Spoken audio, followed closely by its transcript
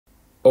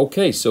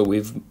Okay, so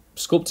we've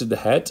sculpted the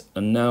head,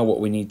 and now what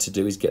we need to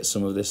do is get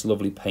some of this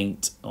lovely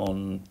paint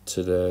on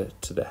to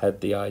the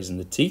head, the eyes and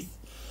the teeth,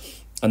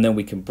 and then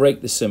we can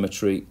break the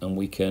symmetry and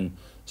we can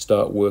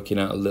start working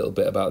out a little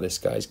bit about this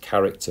guy's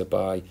character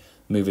by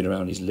moving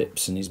around his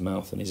lips and his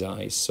mouth and his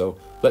eyes. So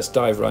let's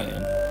dive right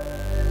in.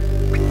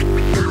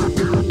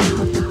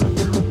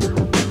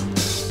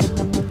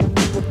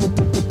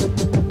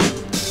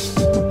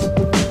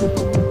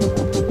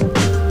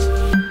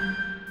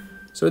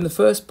 So in the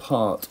first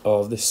part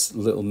of this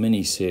little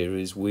mini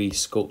series, we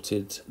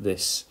sculpted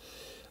this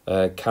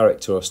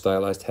character or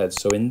stylized head.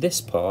 So in this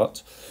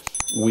part,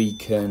 we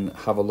can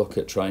have a look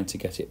at trying to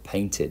get it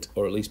painted,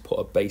 or at least put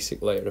a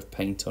basic layer of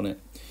paint on it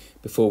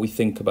before we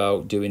think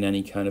about doing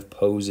any kind of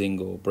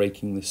posing or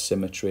breaking the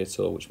symmetry at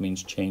all, which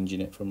means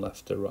changing it from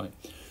left to right.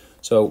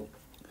 So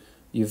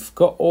you've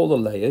got all the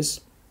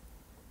layers.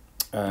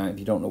 If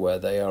you don't know where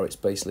they are, it's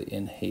basically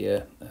in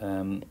here.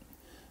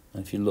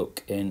 And if you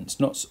look in,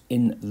 it's not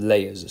in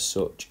layers as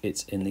such,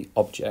 it's in the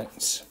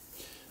objects.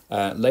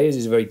 Layers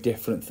is a very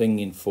different thing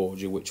in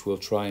Forger, which we'll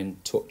try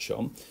and touch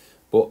on.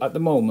 But at the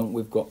moment,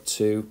 we've got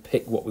to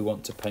pick what we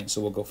want to paint. So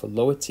we'll go for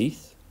lower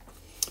teeth,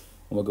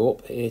 and we'll go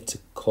up here to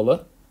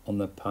colour on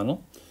the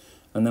panel.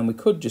 And then we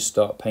could just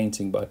start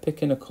painting by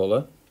picking a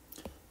colour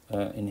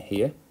in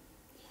here.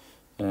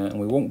 And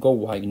we won't go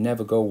white, you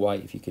never go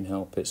white if you can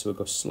help it. So we'll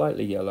go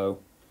slightly yellow,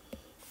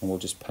 and we'll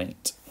just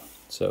paint.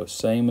 So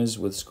same as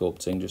with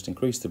sculpting, just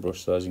increase the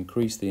brush size,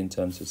 increase the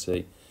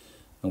intensity,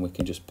 and we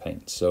can just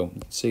paint. So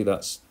you can see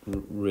that's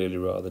really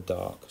rather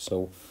dark.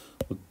 So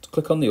we'll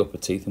click on the upper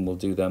teeth and we'll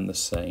do them the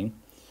same.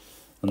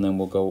 And then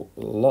we'll go a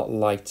lot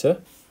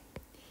lighter,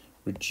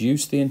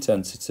 reduce the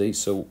intensity.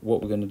 So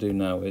what we're going to do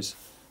now is,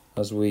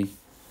 as we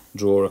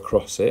draw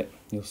across it,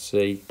 you'll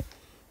see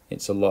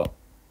it's a lot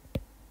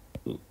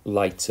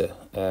lighter,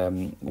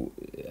 and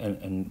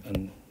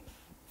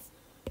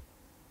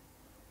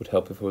would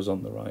help if I was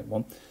on the right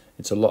one.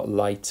 It's a lot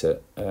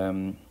lighter,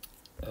 and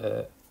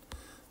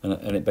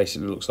it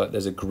basically looks like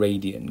there's a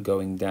gradient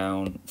going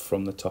down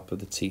from the top of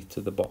the teeth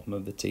to the bottom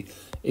of the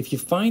teeth. If you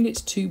find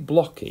it's too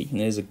blocky, and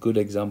there's a good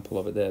example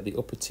of it there, the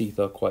upper teeth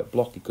are quite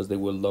blocky because they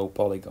were low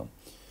polygon.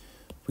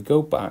 If we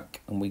go back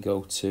and we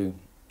go to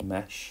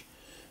mesh,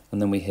 and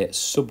then we hit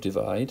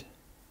subdivide,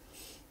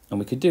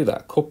 and we could do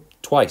that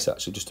twice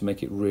actually, just to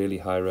make it really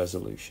high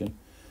resolution.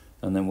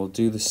 And then we'll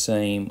do the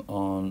same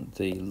on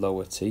the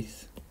lower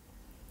teeth.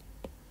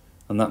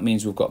 And that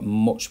means we've got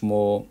much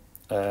more,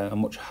 a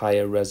much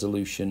higher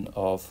resolution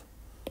of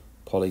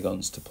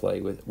polygons to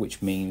play with,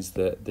 which means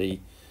that the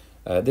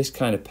this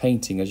kind of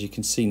painting, as you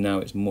can see now,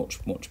 it's much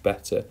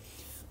better.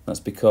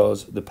 That's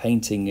because the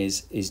painting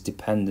is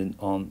dependent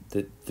on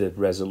the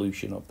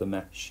resolution of the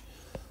mesh.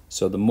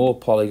 So the more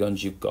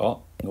polygons you've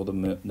got, or the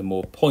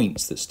more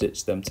points that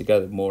stitch them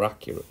together more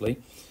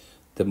accurately,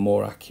 the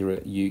more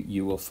accurate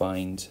you will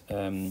find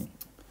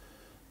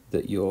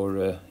that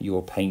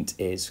your paint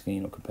is,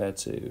 compared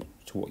to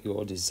what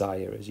your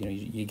desire is.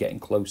 You're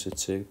getting closer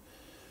to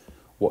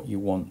what you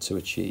want to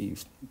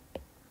achieve.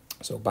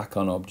 So back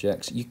on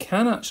objects, you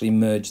can actually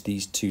merge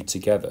these two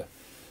together.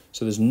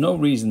 So there's no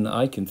reason that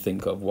I can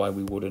think of why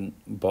we wouldn't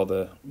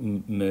bother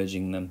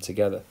merging them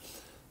together.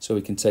 So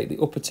we can take the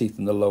upper teeth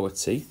and the lower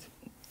teeth.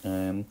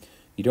 You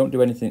don't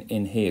do anything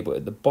in here, but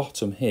at the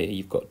bottom here,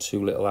 you've got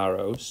two little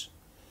arrows.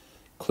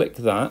 Click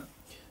that,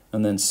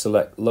 and then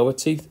select lower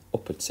teeth,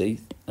 upper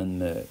teeth, and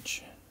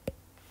merge.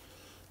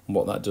 And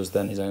what that does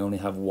then is I only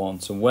have one.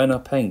 So when I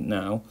paint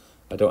now,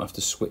 I don't have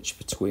to switch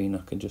between. I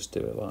can just do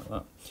it like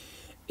that.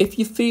 If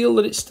you feel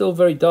that it's still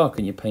very dark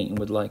and you're painting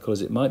with light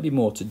colours, it might be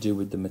more to do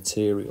with the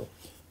material.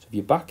 So if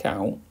you back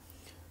out,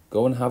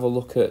 go and have a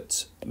look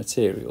at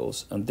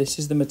materials, and this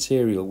is the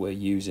material we're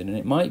using, and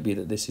it might be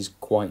that this is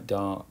quite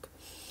dark.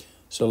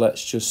 So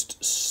let's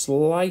just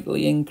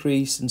slightly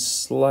increase and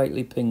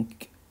slightly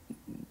pink,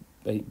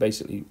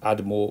 basically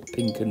add more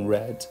pink and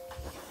red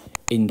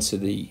into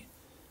the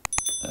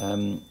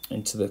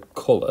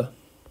colour,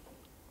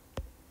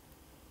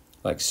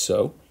 like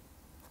so.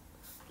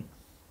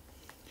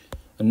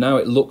 And now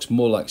it looks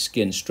more like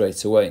skin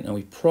straight away. Now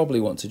we probably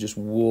want to just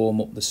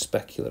warm up the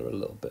specular a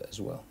little bit as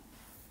well.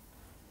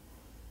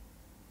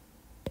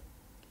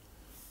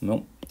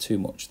 No, too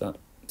much that.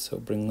 So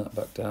bring that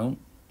back down.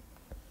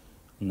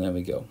 And there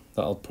we go.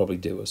 That'll probably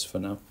do us for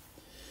now.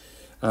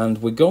 And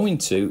we're going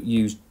to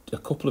use a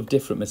couple of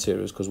different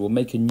materials because we'll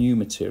make a new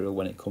material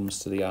when it comes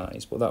to the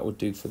eyes, but that would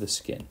do for the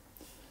skin.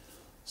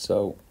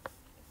 So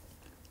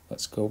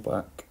let's go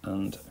back,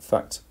 and in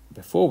fact,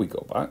 before we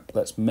go back,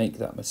 let's make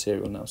that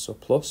material now. So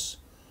plus,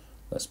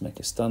 let's make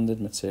a standard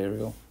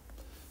material.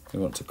 We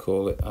want to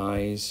call it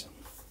eyes.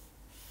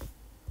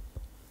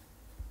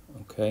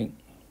 Okay.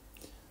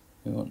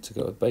 We want to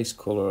go a base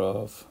colour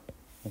of,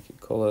 make it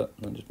colour,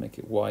 and then just make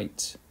it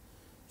white.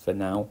 For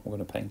now, we're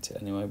going to paint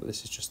it anyway, but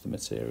this is just the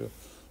material.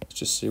 Let's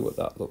just see what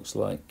that looks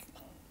like.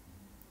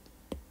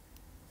 I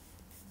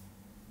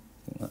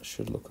think that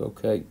should look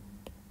okay.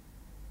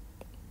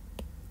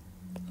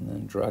 And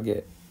then drag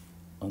it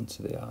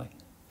onto the eye.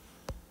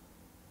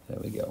 There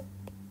we go.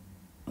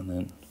 and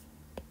then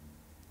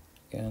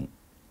again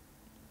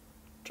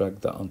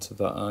drag that onto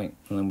that eye,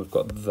 and then we've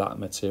got that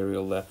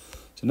material there.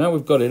 So now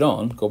we've got it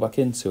on, go back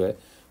into it,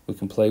 we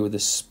can play with the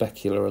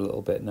specular a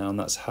little bit now, and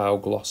that's how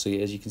glossy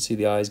it is. You can see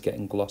the eyes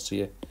getting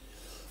glossier,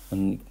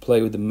 and you can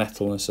play with the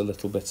metalness a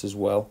little bit as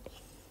well,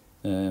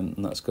 and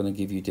that's going to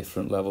give you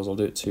different levels. I'll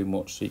do it too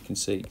much so you can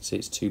see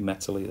it's too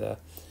metally there,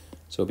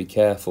 so be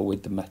careful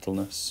with the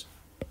metalness.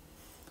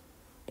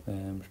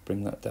 Just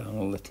bring that down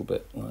a little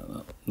bit like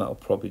that. That'll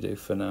probably do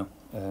for now.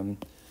 You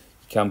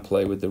can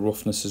play with the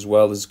roughness as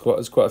well. There's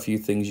quite a few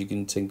things you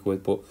can tinker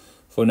with, but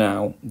for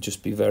now,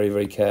 just be very,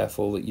 very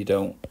careful that you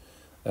don't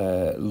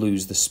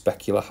lose the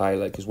specular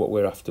highlight, because what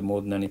we're after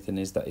more than anything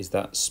is that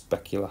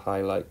specular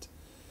highlight,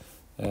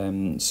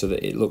 so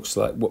that it looks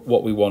like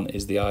what we want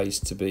is the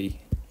eyes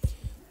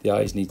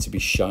need to be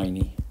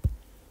shiny,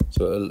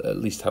 so it'll at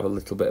least have a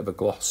little bit of a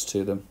gloss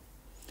to them.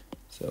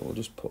 So we'll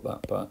just put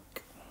that back.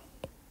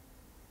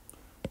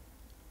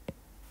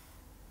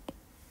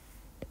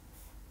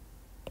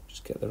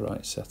 Just get the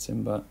right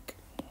setting back.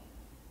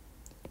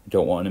 You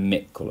don't want an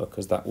emit colour,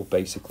 because that will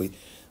basically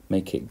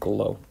make it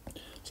glow.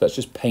 So let's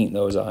just paint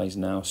those eyes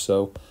now.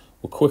 So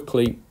we'll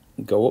quickly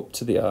go up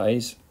to the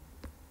eyes,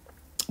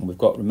 and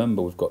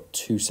remember we've got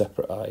two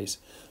separate eyes.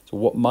 So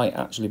what might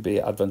actually be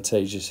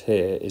advantageous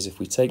here is if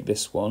we take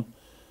this one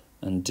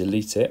and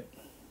delete it,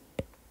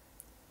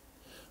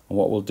 and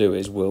what we'll do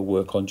is we'll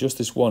work on just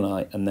this one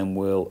eye, and then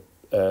we'll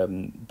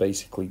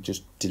basically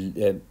just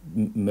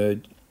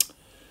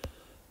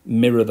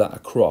mirror that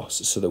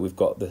across, so that we've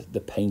got the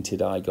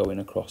painted eye going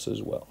across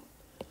as well.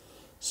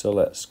 So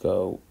let's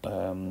go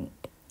a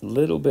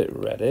little bit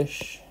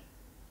reddish.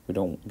 We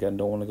don't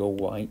want to go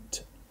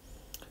white.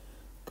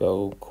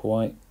 Go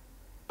quite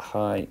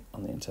high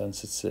on the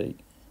intensity.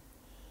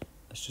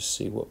 Let's just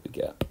see what we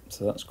get.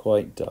 So that's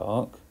quite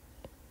dark,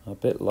 a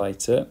bit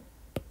lighter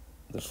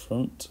the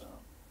front.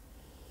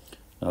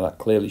 Now that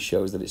clearly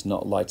shows that it's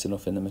not light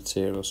enough in the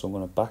material, so I'm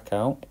going to back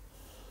out,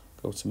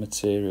 go to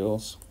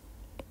materials.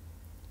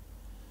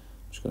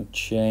 I'm just going to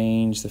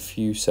change the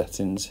few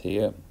settings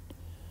here.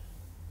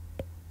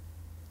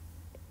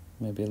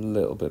 Maybe a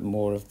little bit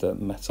more of the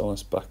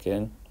metalness back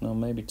in. No,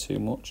 maybe too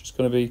much. It's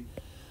going to be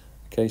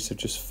a case of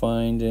just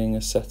finding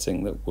a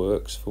setting that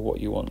works for what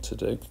you want to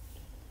do.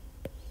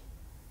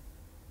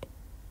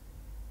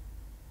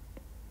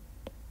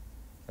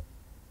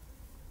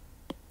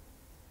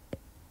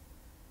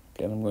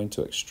 Again, I'm going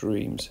to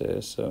extremes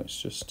here, so it's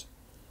just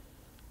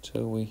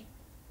till we...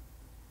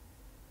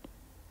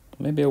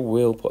 Maybe I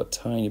will put a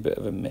tiny bit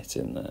of emit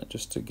in there,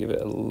 just to give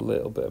it a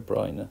little bit of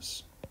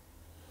brightness.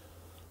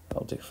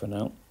 That'll do for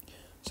now.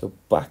 So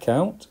back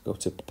out, go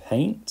to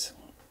paint.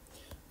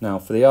 Now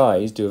for the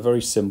eyes, do a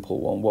very simple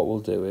one. What we'll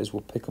do is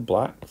we'll pick a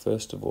black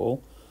first of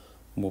all,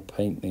 and we'll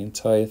paint the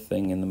entire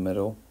thing in the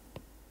middle.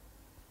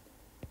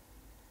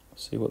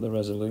 See what the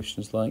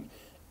resolution is like.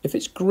 If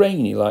it's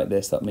grainy like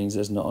this, that means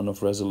there's not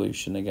enough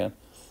resolution again.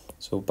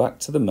 So back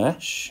to the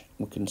mesh,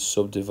 we can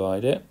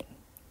subdivide it,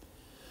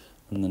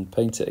 and then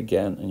paint it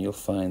again, and you'll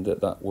find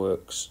that that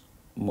works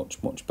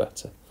much, much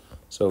better.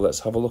 So let's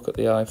have a look at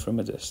the eye from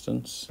a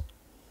distance.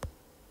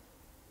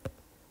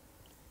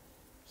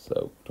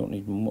 So don't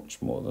need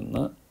much more than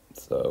that.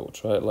 So we'll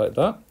try it like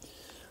that.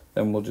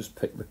 Then we'll just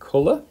pick the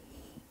colour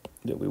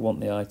that we want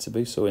the eye to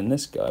be. So in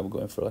this guy, we're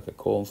going for like a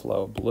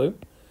cornflower blue.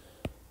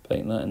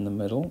 Paint that in the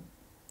middle.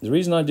 The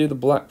reason I do the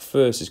black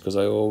first is because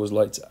I always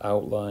like to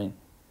outline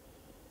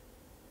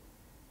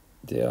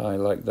the eye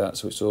like that,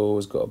 so it's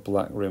always got a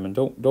black rim, and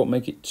don't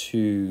make it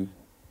too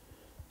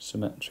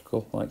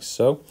symmetrical like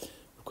so.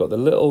 We've got the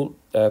little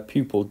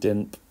pupil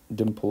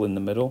dimple in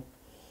the middle,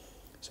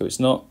 so it's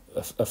not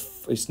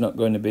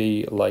going to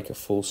be like a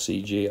full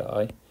CG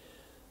eye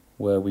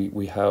where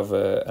we have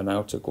an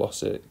outer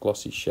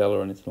glossy shell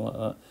or anything like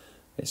that.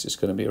 It's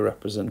just going to be a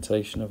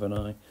representation of an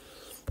eye.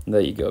 And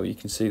there you go. You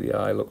can see the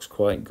eye looks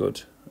quite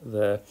good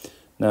there.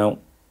 Now,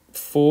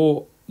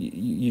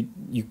 you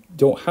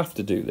don't have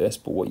to do this,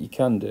 but what you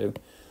can do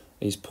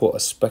is put a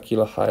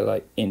specular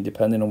highlight in,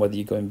 depending on whether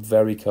you're going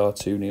very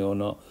cartoony or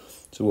not.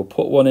 So we'll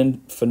put one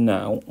in for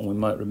now, and we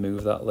might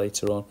remove that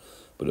later on.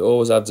 But it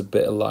always adds a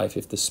bit of life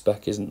if the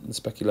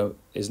specular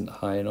isn't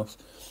high enough.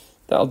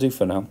 That'll do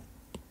for now.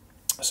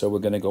 So we're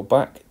going to go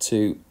back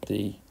to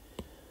the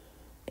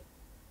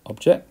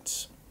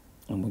objects,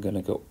 and we're going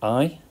to go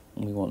eye,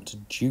 and we want to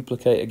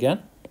duplicate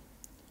again.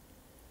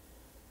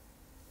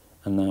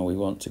 And now we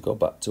want to go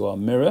back to our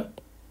mirror,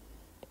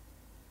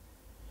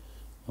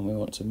 and we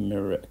want to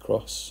mirror it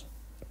across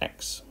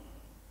X.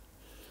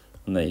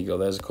 And there you go,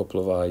 there's a couple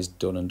of eyes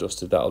done and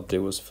dusted. That'll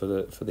do us for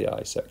the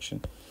eye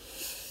section.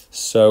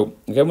 So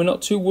again, we're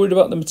not too worried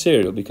about the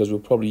material because we'll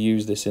probably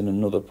use this in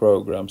another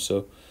program.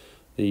 So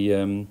the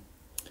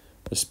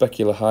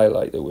specular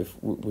highlight that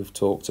we've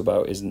talked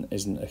about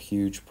isn't a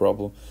huge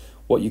problem.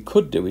 What you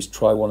could do is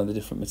try one of the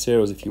different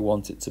materials if you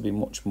want it to be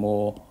much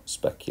more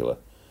specular.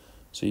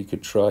 So you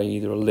could try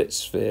either a lit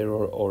sphere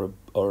or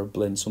a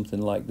blend, something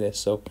like this.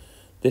 So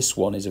this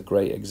one is a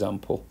great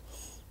example.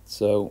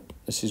 So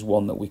this is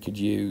one that we could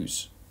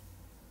use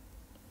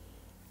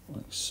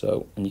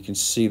So, and you can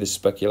see the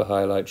specular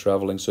highlight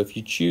traveling. So if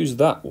you choose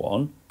that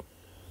one,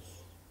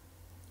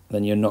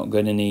 then you're not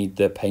going to need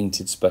the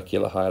painted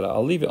specular highlight.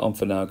 I'll leave it on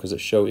for now because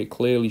it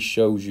clearly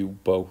shows you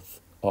both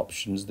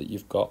options that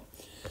you've got.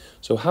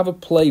 So have a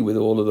play with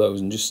all of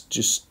those and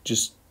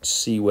just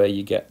see where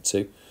you get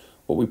to.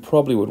 What we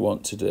probably would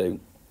want to do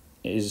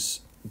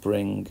is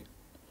bring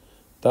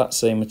that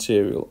same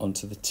material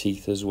onto the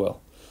teeth as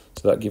well.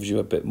 So that gives you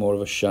a bit more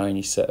of a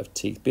shiny set of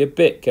teeth. Be a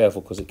bit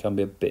careful because it can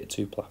be a bit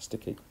too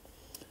plasticky.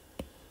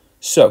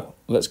 So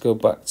let's go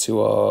back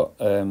to our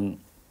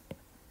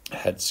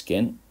head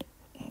skin.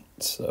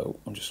 So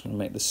I'm just going to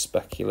make the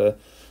specular.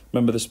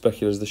 Remember, the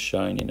specular is the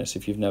shininess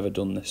if you've never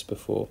done this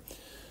before.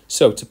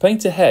 So to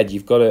paint a head,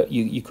 you've got to.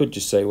 You could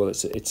just say, well,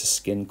 it's a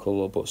skin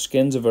colour, but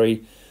skin's a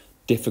very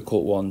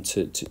difficult one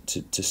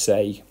to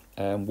say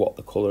what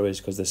the colour is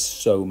because there's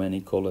so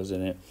many colours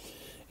in it.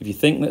 If you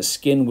think that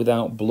skin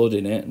without blood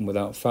in it and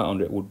without fat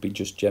on it would be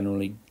just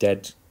generally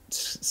dead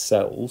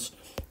cells,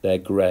 they're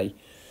grey.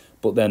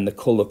 But then the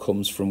colour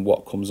comes from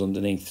what comes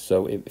underneath.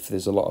 So if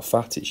there's a lot of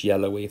fat, it's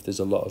yellowy. If there's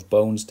a lot of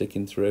bone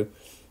sticking through,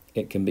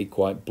 it can be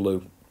quite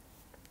blue.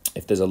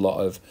 If there's a lot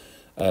of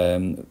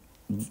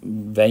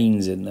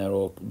veins in there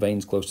or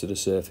veins close to the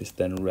surface,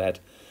 then red.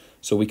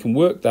 So we can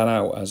work that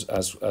out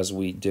as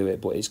we do it,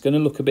 but it's going to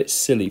look a bit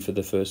silly for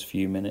the first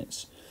few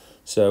minutes.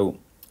 So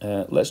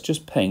let's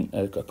just paint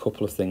a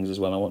couple of things as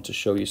well. I want to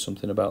show you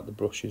something about the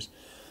brushes.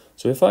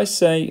 So if I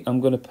say I'm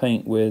going to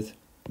paint with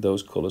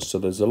those colours, so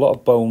there's a lot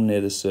of bone near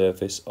the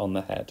surface on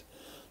the head.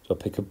 So I'll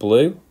pick a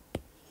blue.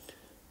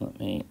 Let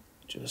me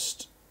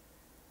just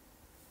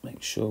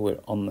make sure we're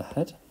on the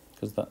head,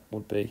 because that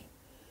would be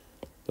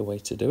the way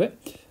to do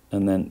it.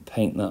 And then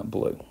paint that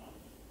blue.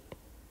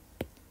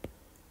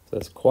 So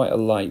that's quite a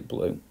light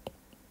blue.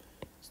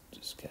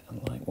 Just get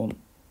a light one.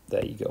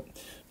 There you go.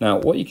 Now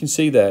what you can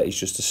see there is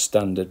just a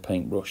standard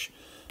paintbrush.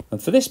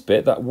 And for this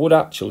bit, that would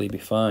actually be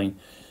fine.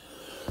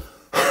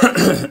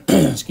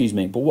 Excuse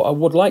me. But what I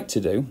would like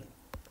to do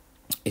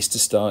is to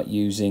start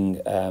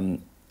using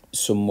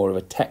some more of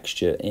a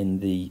texture in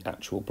the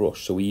actual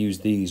brush. So we use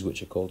these,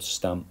 which are called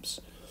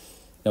stamps.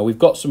 Now we've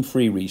got some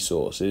free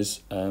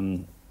resources.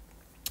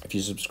 If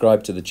you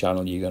subscribe to the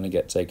channel, you're going to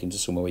get taken to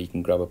somewhere where you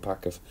can grab a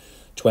pack of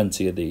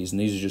 20 of these. And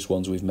these are just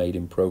ones we've made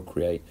in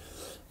Procreate.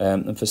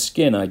 And for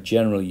skin, I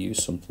generally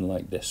use something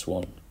like this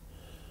one.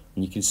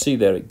 And you can see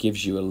there it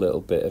gives you a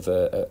little bit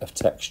of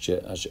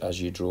texture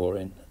as you draw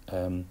in.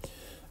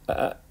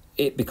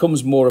 It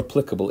becomes more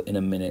applicable in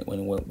a minute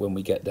when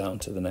we get down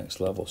to the next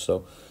level.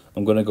 So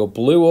I'm going to go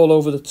blue all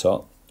over the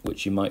top,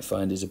 which you might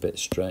find is a bit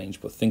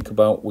strange. But think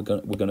about we're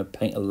going to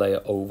paint a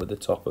layer over the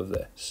top of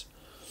this.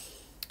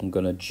 I'm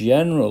going to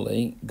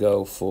generally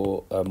go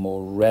for a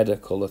more redder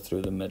colour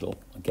through the middle.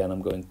 Again,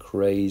 I'm going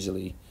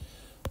crazily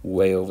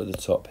way over the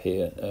top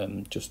here,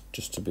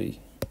 just to be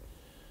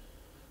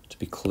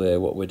clear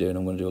what we're doing.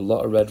 I'm going to do a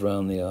lot of red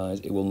around the eyes.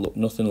 It will look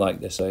nothing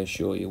like this, I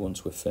assure you,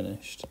 once we're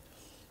finished.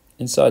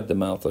 Inside the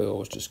mouth, I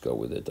always just go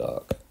with a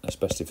dark,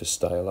 especially for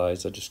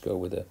stylized, I just go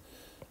with a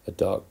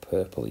dark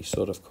purpley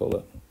sort of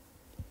colour.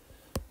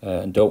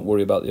 And don't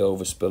worry about the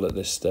overspill at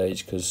this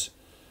stage, because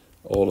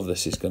all of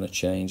this is going to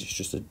change. It's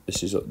just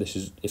this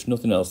is if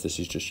nothing else, this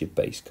is just your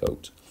base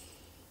coat.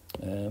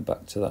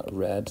 Back to that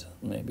red,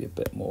 maybe a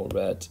bit more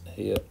red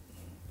here.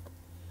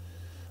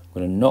 I'm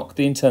going to knock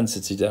the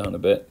intensity down a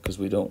bit because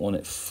we don't want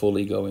it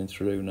fully going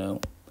through now.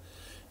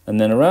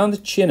 And then around the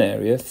chin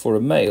area, for a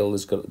male,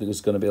 there's going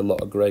to be a lot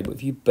of grey. But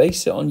if you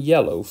base it on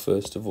yellow,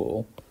 first of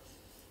all,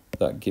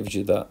 that gives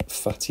you that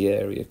fatty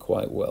area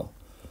quite well.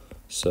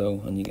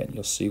 So, and again,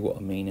 you'll see what I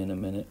mean in a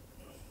minute.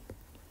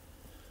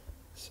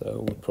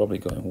 So we're probably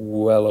going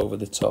well over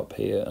the top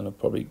here, and I've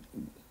probably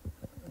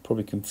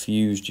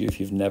confused you if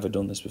you've never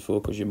done this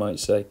before, because you might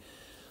say,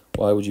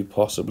 why would you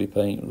possibly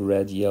paint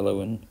red, yellow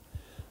and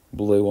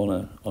blue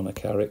on a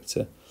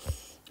character?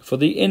 For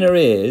the inner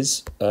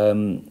ears,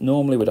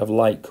 normally we'd have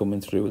light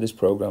coming through, but this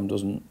program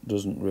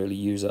doesn't really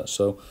use that,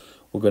 so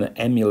we're going to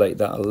emulate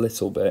that a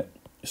little bit.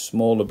 A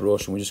smaller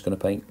brush, and we're just going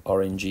to paint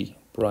orangey,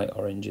 bright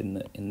orange in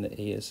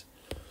the ears.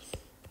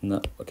 And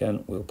that,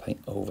 again, we'll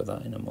paint over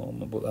that in a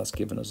moment, but that's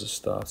given us a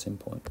starting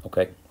point.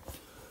 Okay,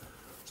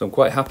 so I'm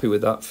quite happy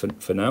with that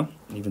for now,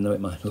 even though it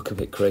might look a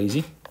bit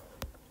crazy.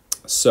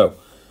 So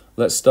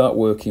let's start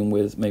working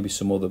with maybe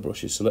some other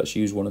brushes. So let's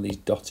use one of these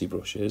dotty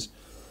brushes,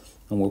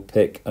 and we'll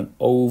pick an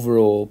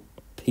overall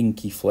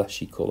pinky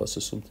fleshy colour,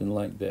 so something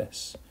like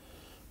this.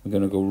 We're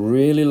going to go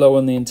really low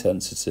on the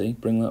intensity,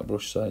 bring that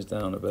brush size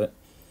down a bit,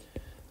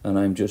 and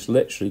I'm just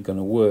literally going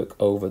to work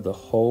over the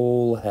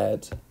whole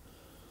head.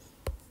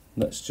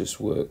 Let's just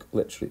work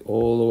literally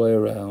all the way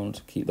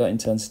around. Keep that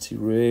intensity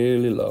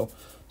really low.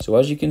 So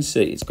as you can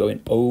see, it's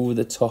going over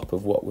the top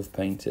of what we've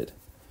painted.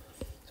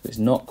 So it's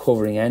not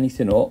covering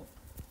anything up,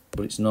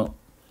 but it's not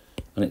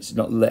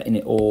letting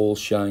it all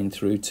shine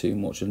through too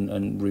much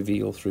and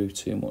reveal through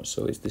too much.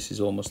 So this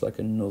is almost like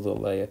another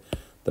layer.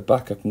 The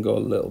back I can go a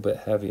little bit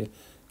heavier.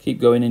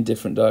 Keep going in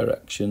different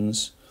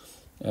directions.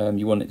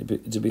 You want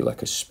it to be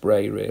like a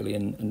spray really,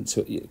 and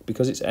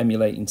because it's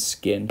emulating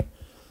skin.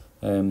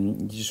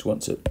 You just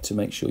want to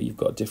make sure you've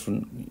got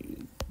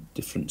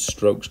different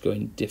strokes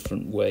going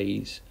different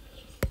ways.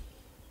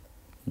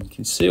 And you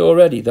can see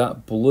already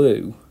that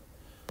blue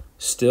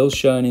still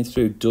shining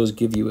through does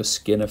give you a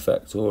skin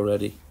effect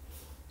already.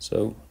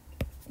 So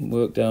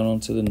work down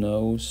onto the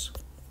nose,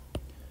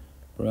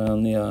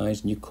 around the eyes,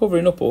 and you're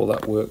covering up all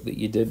that work that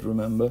you did,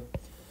 remember,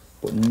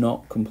 but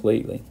not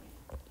completely.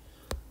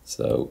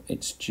 So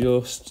it's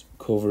just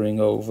covering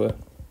over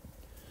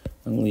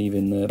and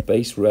leaving the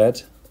base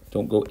red.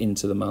 Don't go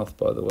into the mouth,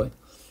 by the way.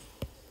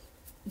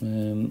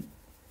 Can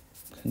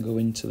go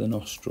into the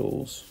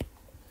nostrils,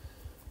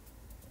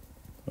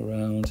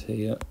 around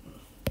here.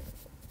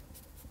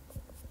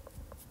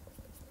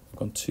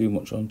 Gone too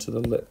much onto the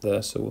lip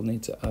there, so we'll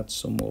need to add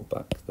some more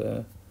back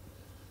there.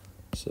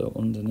 So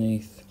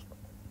underneath,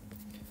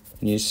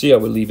 and you see how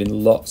we're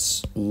leaving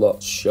lots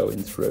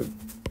showing through.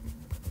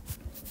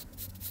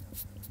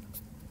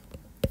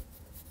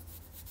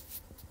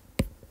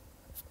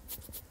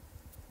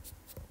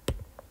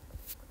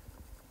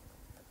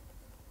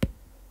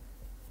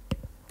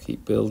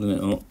 Keep building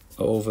it up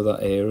over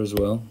that ear as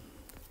well.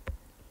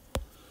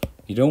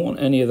 You don't want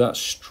any of that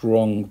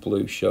strong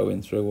blue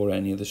showing through or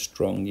any of the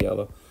strong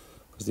yellow,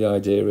 because the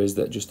idea is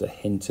that just a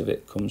hint of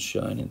it comes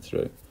shining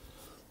through.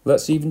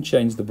 Let's even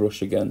change the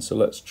brush again, so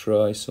let's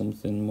try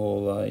something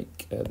more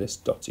like this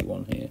dotty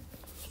one here.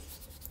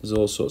 There's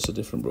all sorts of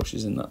different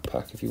brushes in that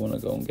pack if you want to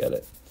go and get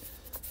it.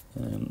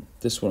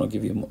 This one will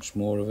give you much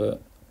more of a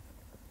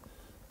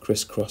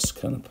crisscross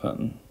kind of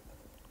pattern.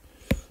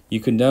 You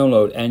can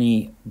download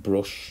any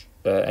brush,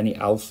 any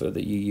alpha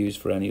that you use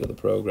for any other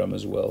program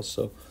as well,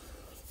 so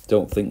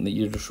don't think that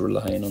you're just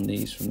relying on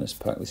these from this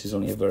pack. This is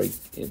only a very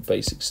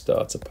basic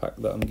starter pack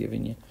that I'm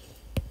giving you.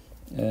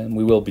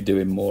 We will be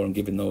doing more and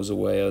giving those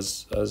away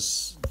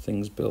as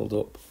things build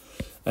up.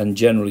 And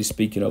generally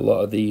speaking, a lot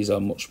of these are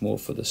much more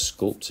for the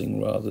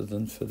sculpting rather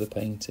than for the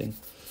painting.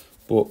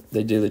 But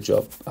they do the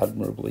job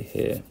admirably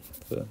here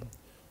for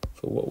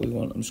what we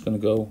want. I'm just going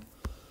to go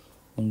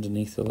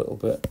underneath a little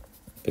bit,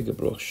 bigger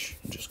brush,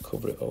 and just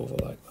cover it over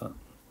like that.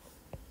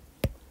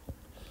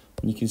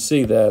 And you can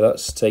see there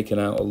that's taken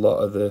out a lot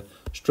of the,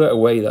 straight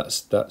away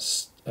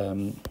that's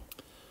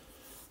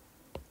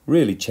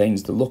really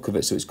changed the look of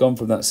it. So it's gone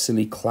from that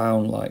silly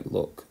clown-like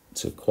look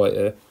to quite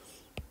a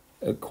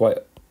quite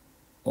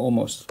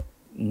almost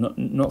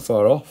not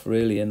far off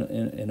really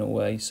in a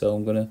way. So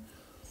I'm gonna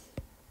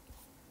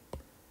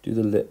do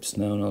the lips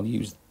now, and I'll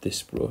use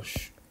this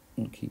brush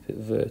and keep it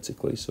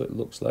vertically so it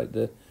looks like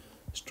the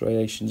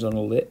striations on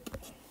a lip.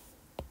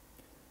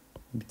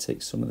 Maybe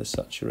take some of the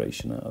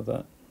saturation out of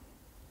that.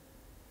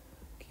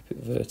 Keep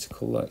it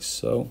vertical like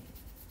so.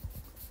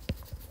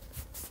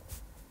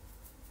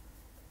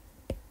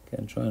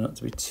 Again, try not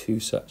to be too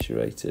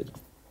saturated.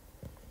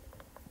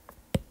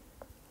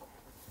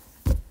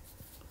 And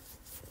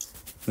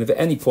if at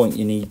any point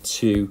you need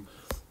to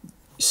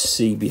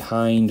see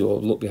behind or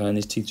look behind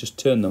these teeth, just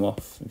turn them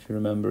off. If you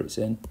remember, it's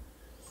in.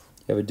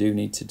 If you ever do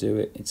need to do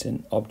it, it's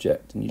in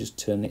object, and you just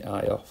turn the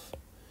eye off,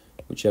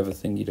 whichever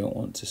thing you don't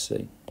want to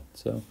see.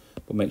 So,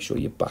 but make sure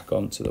you're back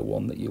onto the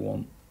one that you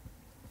want.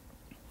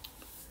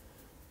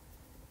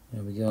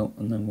 There we go,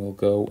 and then we'll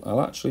go,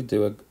 I'll actually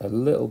do a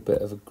little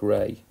bit of a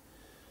grey.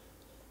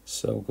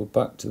 So we'll go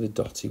back to the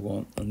dotty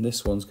one, and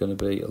this one's going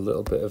to be a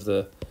little bit of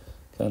the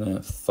kind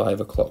of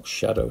 5 o'clock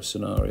shadow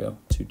scenario.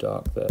 Too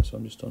dark there, so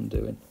I'm just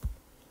undoing.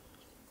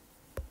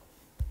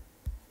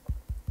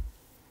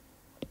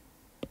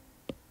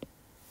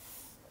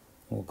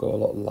 We'll go a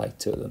lot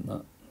lighter than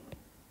that.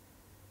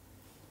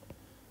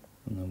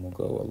 And then we'll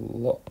go a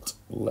lot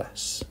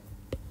less.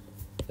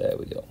 There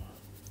we go.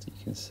 So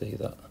you can see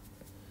that.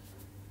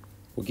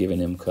 We're giving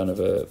him kind of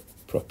a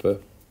proper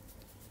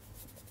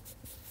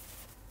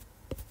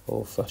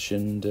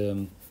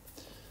old-fashioned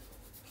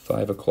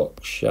 5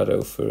 o'clock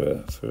shadow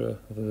for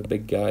the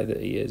big guy that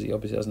he is. He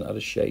obviously hasn't had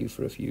a shave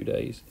for a few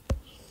days.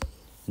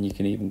 And you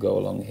can even go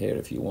along here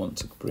if you want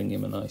to bring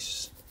him a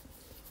nice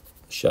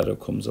shadow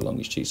comes along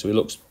his cheek. So he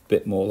looks a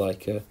bit more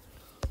like a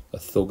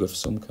thug of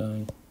some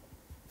kind.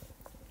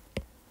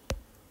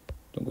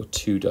 Don't go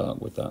too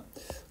dark with that.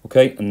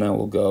 Okay, and now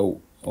we'll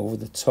go over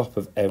the top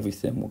of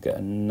everything. We'll get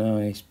a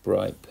nice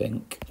bright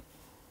pink.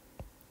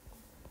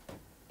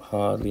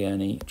 Hardly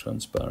any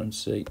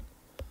transparency.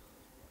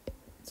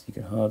 So you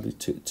can hardly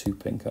too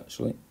pink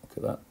actually. Look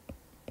at that.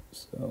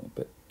 So a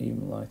bit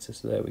even lighter.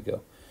 So there we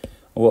go.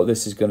 And what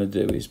this is going to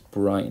do is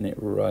brighten it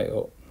right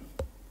up.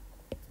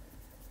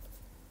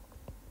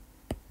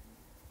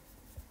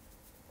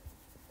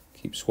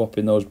 Keep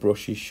swapping those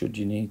brushes should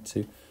you need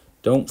to.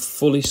 Don't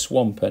fully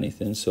swamp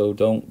anything, so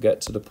don't get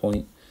to the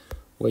point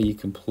where you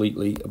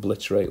completely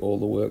obliterate all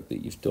the work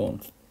that you've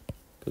done,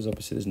 because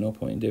obviously there's no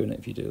point in doing it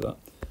if you do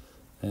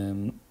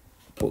that.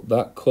 But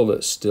that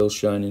colour still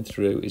shining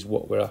through is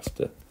what we're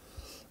after.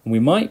 And we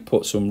might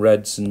put some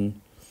reds and,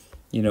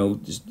 you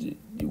know,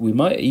 we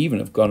might even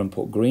have gone and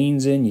put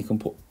greens in. You can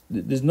put,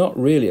 there's not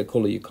really a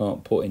colour you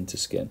can't put into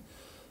skin.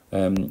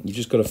 You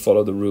just got to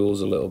follow the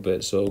rules a little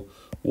bit. So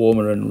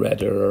warmer and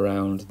redder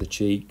around the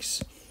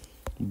cheeks,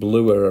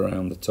 bluer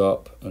around the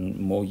top and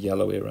more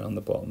yellowy around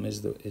the bottom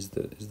is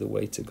the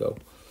way to go.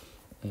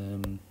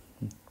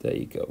 There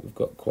you go. We've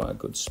got quite a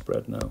good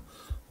spread now.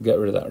 We'll get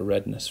rid of that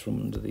redness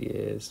from under the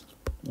ears,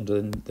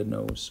 under the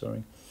nose.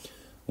 Sorry.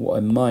 What I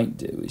might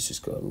do is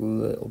just go a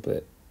little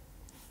bit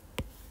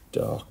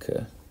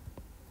darker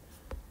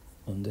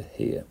under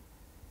here,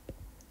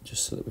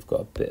 just so that we've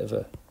got a bit of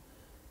a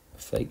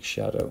fake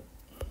shadow.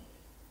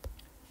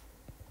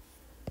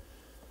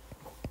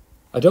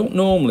 I don't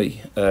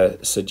normally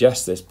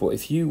suggest this, but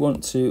if you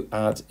want to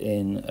add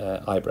in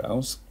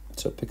eyebrows,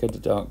 so pick a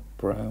dark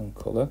brown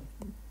colour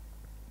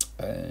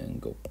and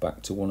go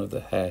back to one of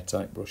the hair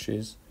type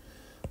brushes,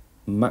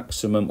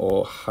 maximum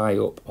or high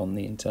up on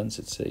the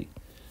intensity,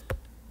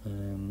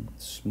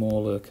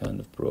 smaller kind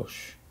of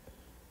brush,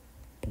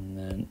 and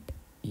then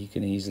you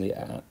can easily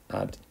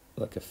add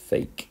like a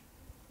fake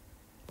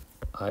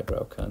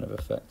eyebrow kind of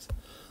effect.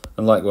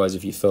 And likewise,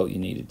 if you felt you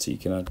needed to, you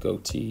can add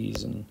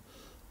goatees and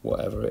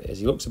whatever it is.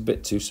 He looks a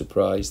bit too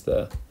surprised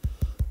there,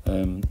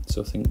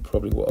 so I think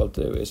probably what I'll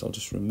do is I'll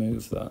just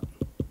remove that,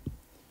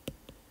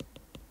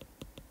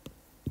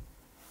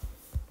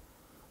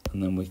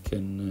 and then we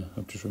can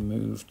I've just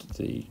removed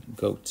the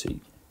goatee.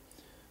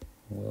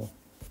 We'll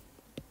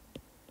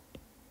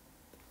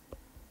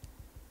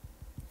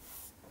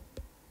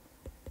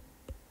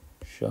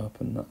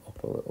sharpen that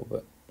up a little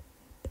bit.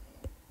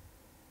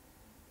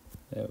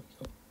 There we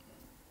go.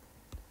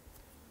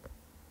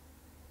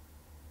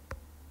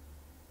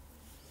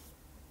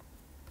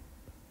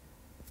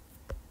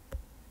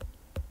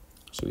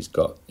 So he's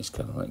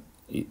kind of like,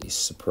 his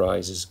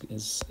surprise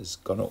has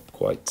gone up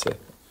quite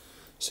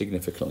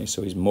significantly,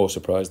 so he's more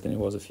surprised than he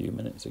was a few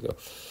minutes ago.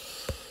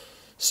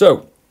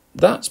 So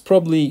that's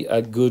probably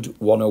a good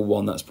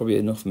 101. That's probably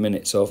enough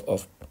minutes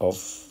of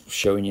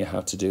showing you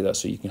how to do that,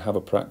 so you can have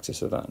a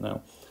practice of that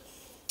now.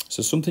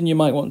 So something you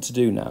might want to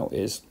do now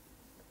is,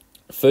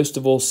 first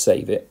of all,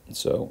 save it.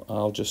 So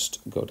I'll just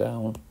go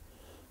down,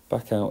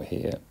 back out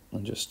here,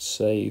 and just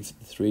save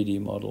the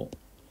 3D model.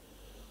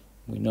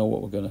 We know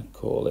what we're going to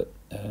call it.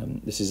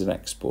 This is an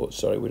export.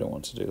 Sorry, we don't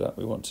want to do that.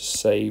 We want to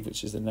save,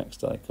 which is the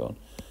next icon.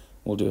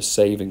 We'll do a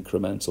save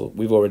incremental.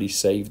 We've already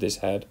saved this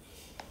head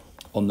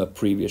on the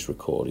previous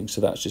recording,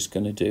 so that's just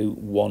going to do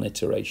one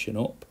iteration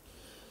up.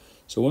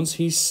 So once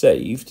he's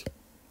saved,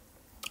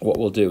 what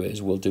we'll do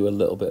is we'll do a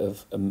little bit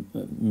of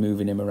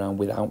moving him around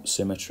without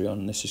symmetry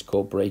on. This is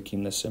called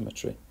breaking the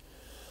symmetry.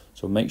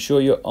 So make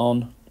sure you're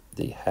on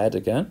the head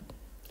again,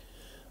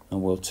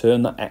 and we'll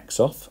turn that X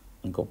off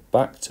and go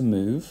back to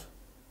move.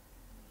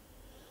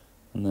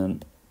 And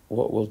then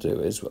what we'll do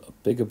is a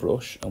bigger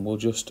brush, and we'll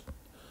just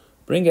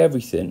bring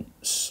everything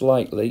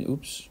slightly.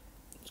 Oops,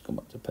 let's come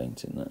back to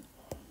painting that.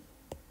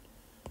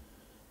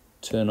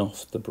 Turn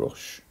off the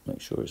brush, make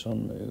sure it's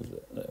on move.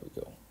 There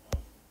we go.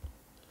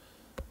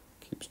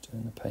 Keeps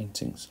doing the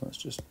painting, so let's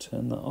just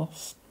turn that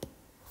off.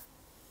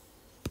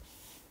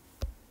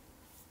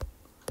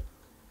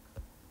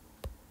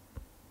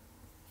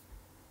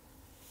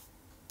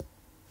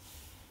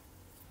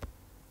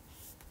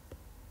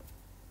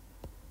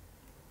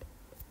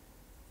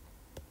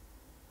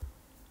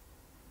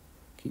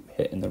 Keep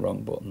hitting the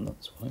wrong button,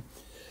 that's why.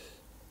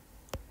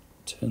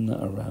 Turn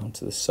that around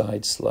to the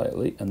side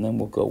slightly, and then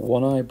we'll go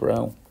one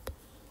eyebrow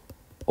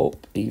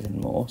up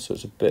even more, so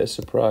it's a bit of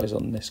surprise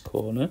on this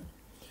corner,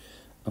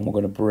 and we're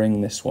going to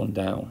bring this one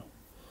down.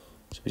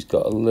 So he's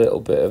got a little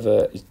bit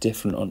of he's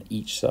different on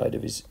each side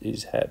of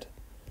his head.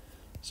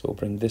 So we'll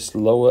bring this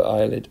lower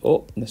eyelid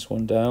up and this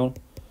one down,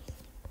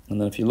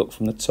 and then if you look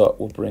from the top,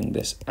 we'll bring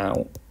this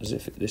out as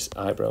if this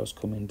eyebrow is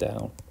coming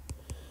down.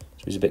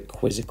 So he's a bit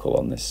quizzical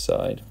on this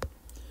side.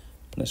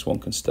 And this one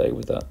can stay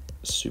with that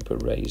super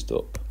raised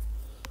up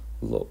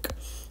look.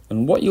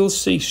 And what you'll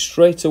see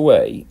straight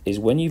away is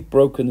when you've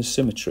broken the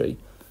symmetry,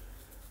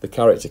 the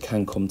character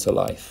can come to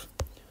life.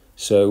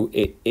 So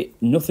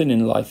nothing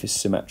in life is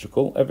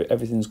symmetrical.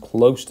 Everything's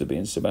close to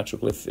being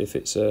symmetrical if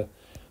it's a,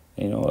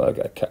 you know,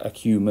 like a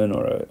human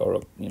or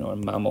a you know, a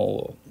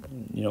mammal, or,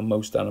 you know,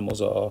 most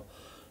animals are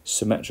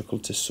symmetrical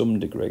to some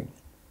degree.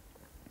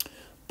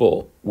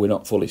 But we're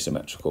not fully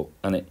symmetrical,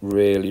 and it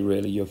really,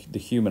 the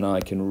human eye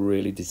can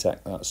really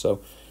detect that.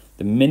 So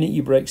the minute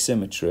you break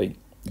symmetry,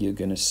 you're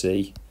going to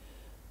see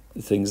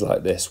things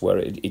like this where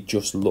it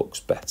just looks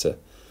better.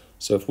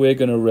 So if we're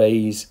going to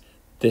raise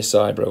this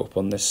eyebrow up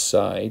on this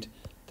side,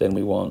 then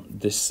we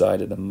want this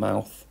side of the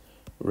mouth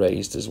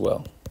raised as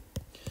well.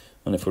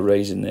 And if we're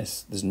raising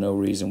this, there's no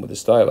reason with a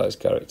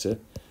stylized character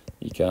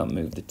you can't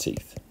move the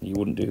teeth. You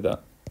wouldn't do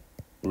that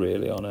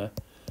really on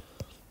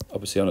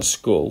obviously on a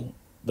skull.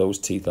 Those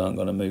teeth aren't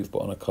going to move, but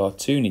on a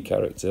cartoony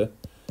character,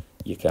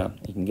 you can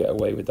get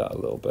away with that a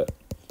little bit.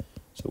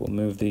 So we'll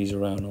move these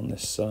around on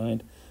this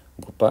side.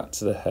 We'll go back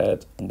to the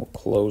head, and we'll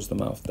close the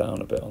mouth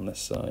down a bit on this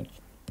side.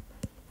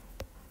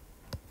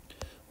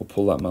 We'll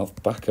pull that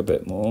mouth back a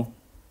bit more.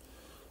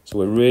 So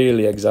we're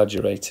really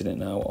exaggerating it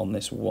now on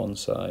this one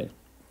side.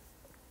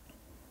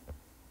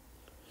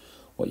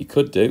 What you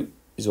could do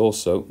is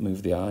also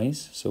move the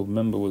eyes. So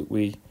remember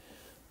we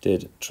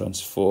did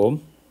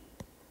transform.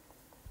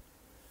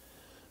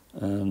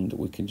 and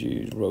we can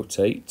use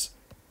rotate.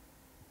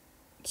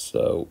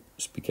 So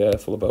just be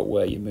careful about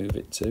where you move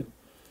it to.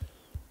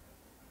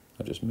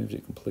 I just moved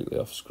it completely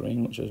off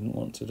screen, which I didn't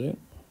want to do.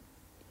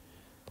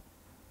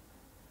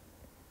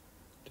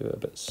 Do it a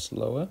bit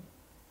slower.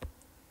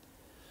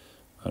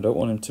 I don't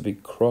want him to be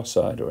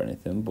cross-eyed or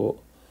anything, but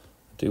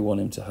I do want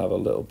him to have a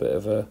little bit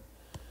of a,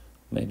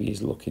 maybe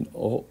he's looking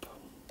up.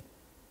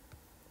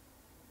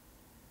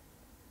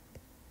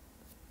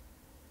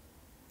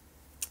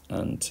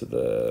 And to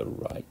the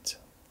right.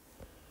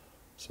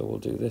 So we'll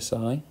do this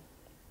eye.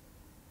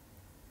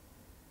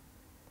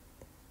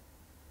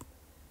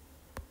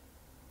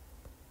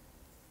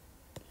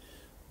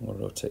 We'll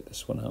rotate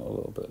this one out a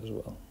little bit as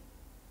well.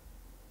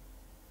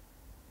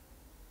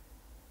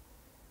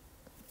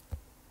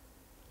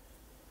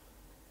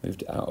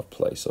 Moved it out of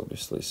place,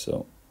 obviously,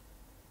 so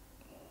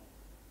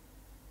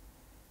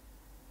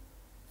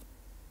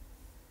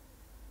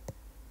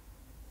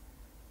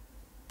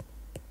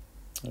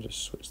I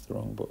just switched the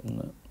wrong button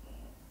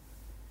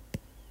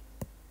there.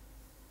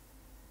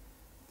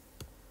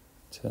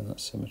 Turn that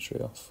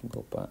symmetry off and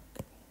go back.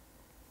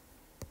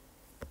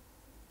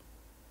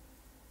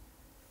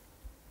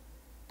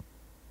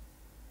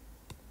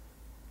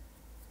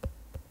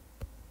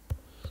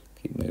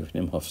 Keep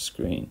moving him off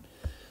screen.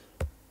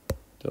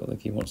 Don't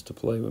think he wants to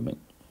play with me.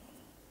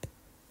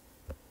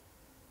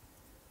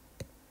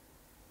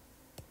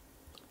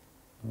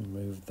 I'll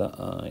move that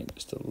eye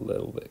just a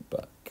little bit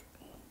back.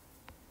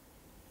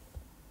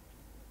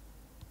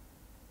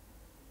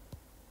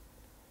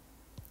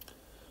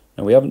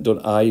 Now we haven't done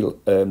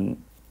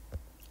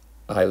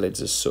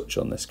eyelids as such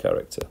on this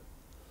character,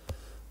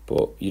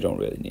 but you don't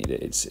really need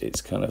it.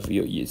 It's kind of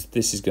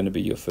this is going to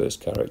be your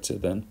first character.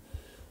 Then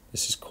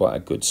this is quite a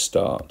good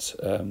start.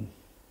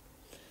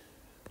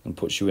 And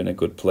puts you in a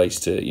good place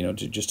to, you know,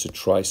 just to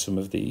try some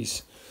of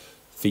these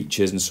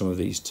features and some of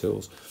these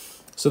tools.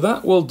 So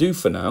that will do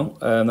for now,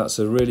 and that's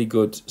a really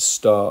good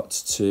start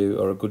to,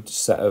 or a good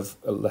set of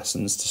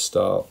lessons to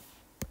start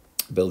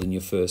building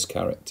your first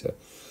character.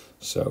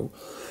 So,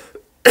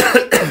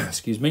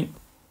 excuse me.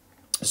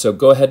 So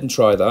go ahead and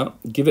try that.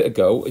 Give it a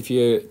go. If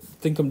you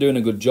think I'm doing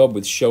a good job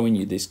with showing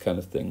you this kind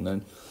of thing,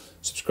 then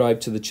subscribe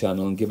to the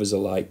channel and give us a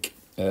like.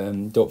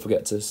 Don't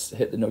forget to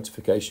hit the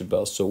notification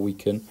bell so we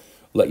can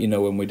let you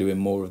know when we're doing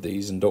more of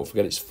these, and don't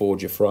forget it's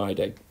Forger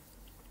Friday.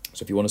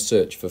 So if you want to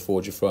search for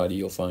Forger Friday,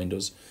 you'll find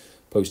us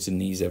posting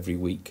these every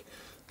week.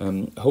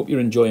 I hope you're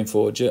enjoying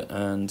Forger,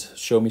 and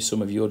show me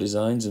some of your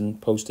designs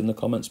and post in the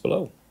comments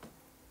below.